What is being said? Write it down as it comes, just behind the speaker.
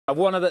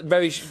One of the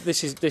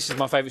this is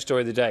my favourite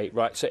story of the day,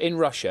 right? So in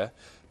Russia,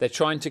 they're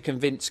trying to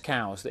convince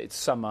cows that it's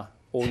summer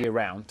all year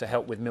round to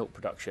help with milk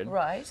production.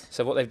 Right.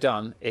 So what they've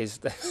done is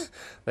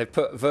they've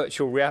put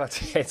virtual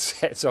reality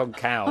headsets on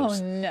cows.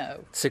 Oh no!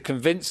 To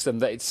convince them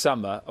that it's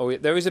summer. Oh,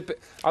 there is a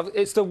bit.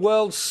 It's the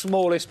world's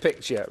smallest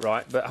picture,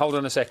 right? But hold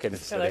on a second.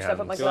 Shall I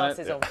put my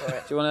glasses on for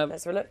it? Do you want to?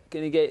 Let's have a look.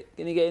 Can you get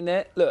in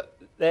there? Look,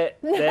 there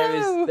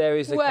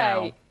is a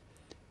cow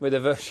with a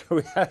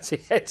virtual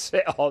reality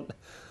headset on.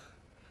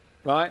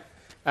 Right.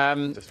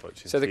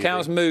 So the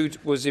cow's mood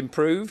was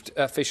improved,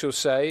 officials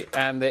say,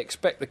 and they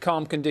expect the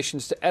calm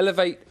conditions to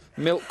elevate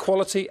milk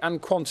quality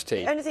and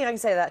quantity. The only thing I can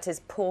say to that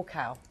is poor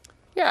cow.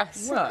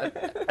 Yes. Well,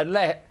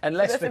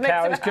 unless the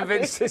cow is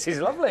convinced this is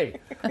lovely.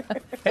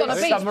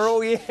 It's summer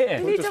all year.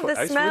 You need to have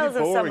the smells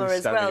of summer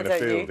as well,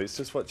 don't you? It's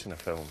just watching a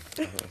film.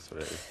 That's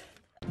what it is.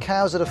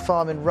 Cows at a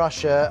farm in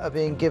Russia are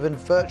being given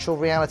virtual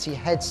reality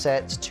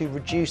headsets to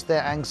reduce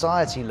their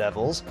anxiety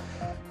levels.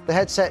 The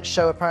headsets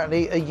show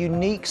apparently a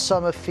unique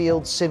summer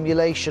field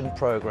simulation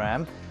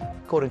program.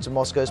 According to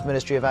Moscow's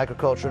Ministry of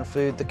Agriculture and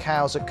Food, the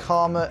cows are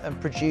calmer and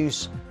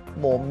produce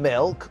more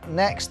milk.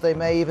 Next, they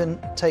may even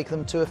take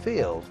them to a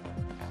field.